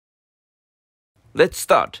Let's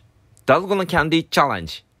start! Dalgona Candy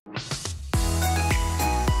Challenge!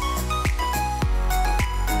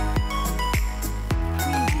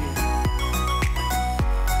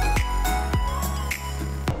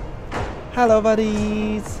 Hello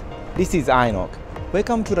buddies! This is Ainok.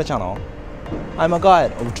 Welcome to the channel. I'm a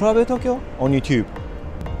guide of Travel Tokyo on YouTube.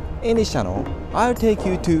 In this channel, I'll take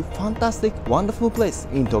you to fantastic, wonderful place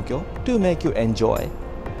in Tokyo to make you enjoy.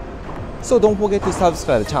 So don't forget to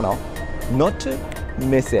subscribe the channel, not to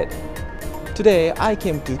miss it. Today I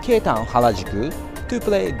came to K-Town Harajuku to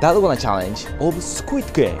play Dalgona challenge of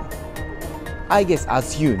Squid Game. I guess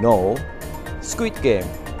as you know, Squid Game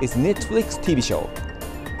is Netflix TV show.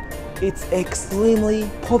 It's extremely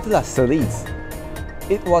popular series.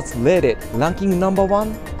 It was rated ranking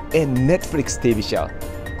 #1 in Netflix TV show.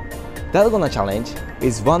 Dalgona challenge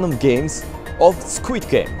is one of games of Squid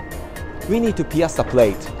Game. We need to pierce the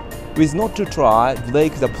plate, with not to try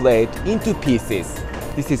break the plate into pieces.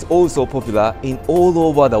 This is also popular in all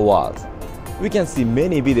over the world. We can see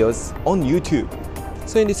many videos on YouTube.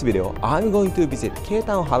 So in this video, I'm going to visit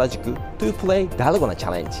K-Town Harajuku to play Dalgona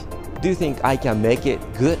challenge. Do you think I can make it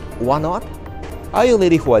good or not? Are you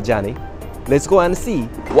ready for a journey? Let's go and see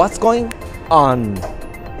what's going on.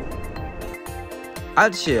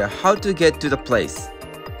 I'll share how to get to the place.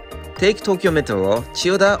 Take Tokyo Metro,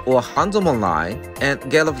 Chiyoda or Hanzomon line and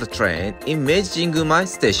get off the train in Meiji Jingumai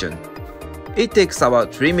station. It takes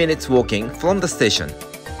about 3 minutes walking from the station.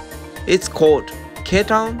 It's called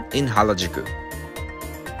K-Town in Harajuku.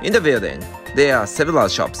 In the building, there are several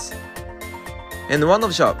shops. And one of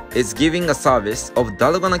the shops is giving a service of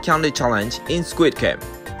Dalgona Candy Challenge in Squid Game.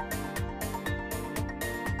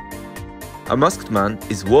 A masked man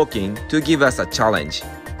is walking to give us a challenge.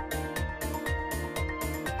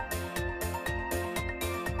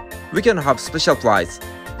 We can have special prize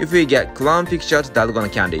if we get clown pictured Dalgona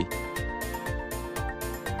candy.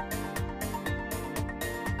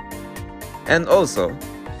 And also,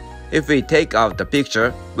 if we take out the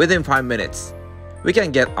picture within 5 minutes, we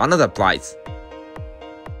can get another prize.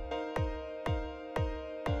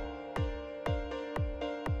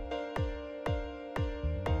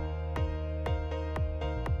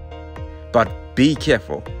 But be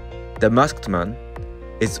careful, the masked man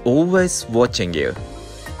is always watching you.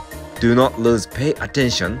 Do not lose pay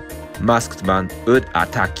attention, masked man would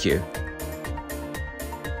attack you.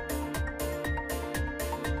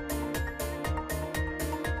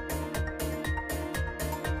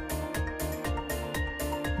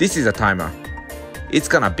 This is a timer. It's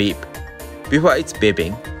gonna beep. Before it's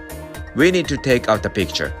beeping, we need to take out the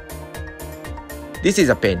picture. This is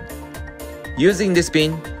a pin. Using this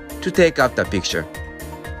pin to take out the picture.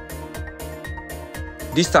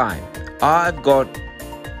 This time, I've got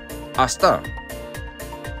a star.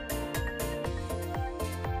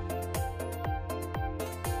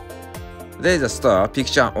 There is a star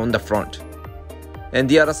picture on the front, and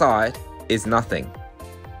the other side is nothing.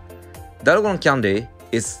 Dalgona candy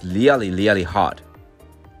is really hard.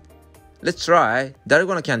 Let's try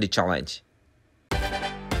Dalgona candy challenge.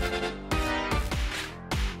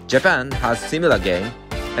 Japan has similar game,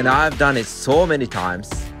 and I've done it so many times,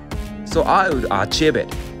 so I would achieve it.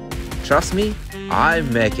 Trust me, I'll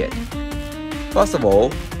make it. First of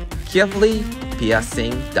all, carefully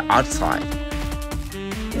piercing the outside.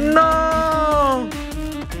 No!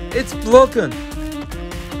 It's broken!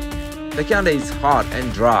 The candy is hard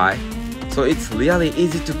and dry, so it's really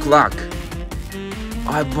easy to crack.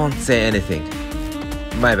 I won't say anything.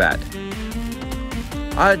 My bad.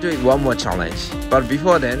 I'll do it one more challenge, but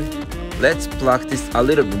before then, let's practice a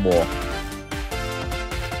little bit more.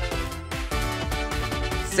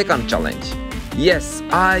 Second challenge. Yes,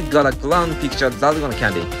 I got a clown picture Dalgona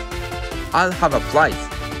candy. I'll have a prize.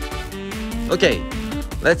 Okay,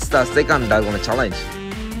 let's start second Dalgona challenge.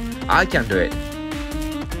 I can do it.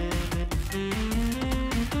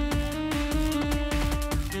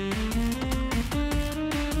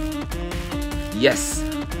 Yes,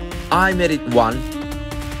 I made it one.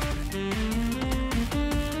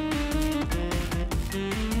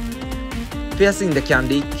 Piercing the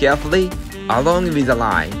candy carefully along with the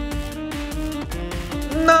line.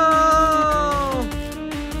 No!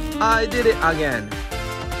 I did it again.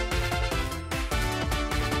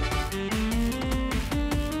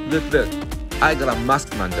 Look, I got a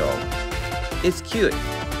masked man doll. It's cute.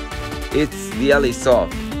 It's really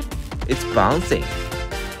soft. It's bouncing.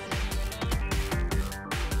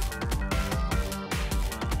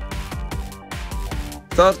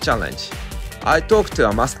 Third challenge. I talked to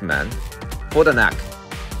a masked man for the neck.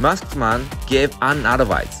 Masked man gave an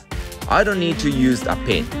advice. I don't need to use a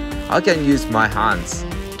pin. I can use my hands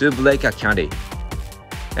to break a candy.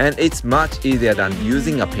 And it's much easier than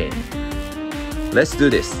using a pin. Let's do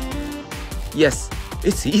this. Yes,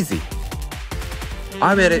 it's easy.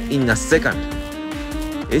 I made it in a second.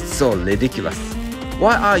 It's so ridiculous.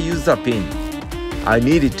 Why I use a pin? I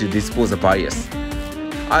needed to dispose of bias.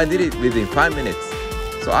 I did it within 5 minutes,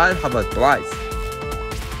 so I'll have a prize.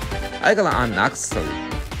 I got an accessory.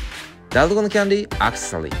 Dalgona candy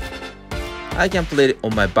accessory. I can play it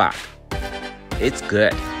on my back. It's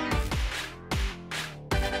good.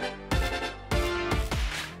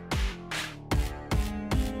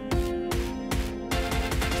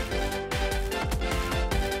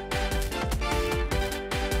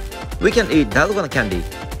 We can eat Dalgona candy.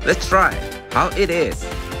 Let's try how it is.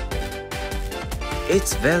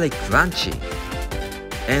 It's very crunchy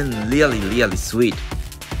and really sweet.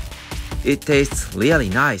 It tastes really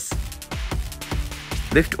nice.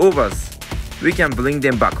 Leftovers, we can bring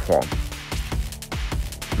them back home.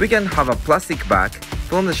 We can have a plastic bag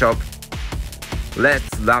from the shop.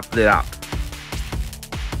 Let's wrap it up.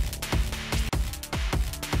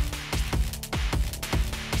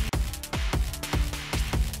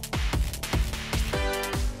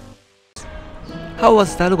 How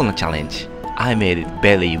was Dalgona challenge? I made it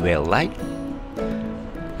very well, right?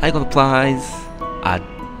 I got a prize, a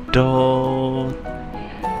doll,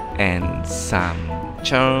 and some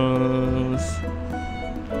charms.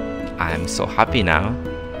 I'm so happy now.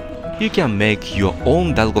 You can make your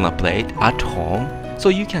own Dalgona plate at home, so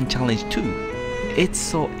you can challenge too. It's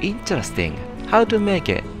so interesting. How to make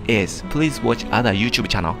it is please watch other YouTube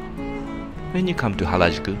channel. When you come to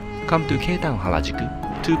Harajuku, come to K-Town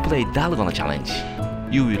Harajuku to play Dalgona challenge.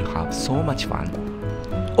 You will have so much fun.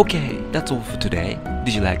 Okay, that's all for today.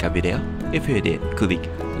 Did you like our video? If you did, click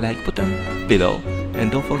like button below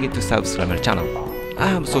and don't forget to subscribe my channel. I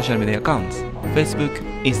have social media accounts: Facebook,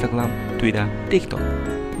 Instagram, Twitter, TikTok.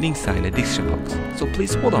 Links are in the description box, so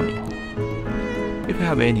please follow me. If you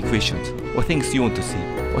have any questions or things you want to see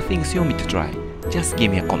or things you want me to try, just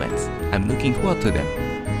give me a comments. I'm looking forward to them.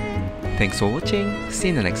 Thanks for watching. See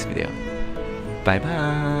you in the next video. Bye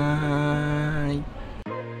bye.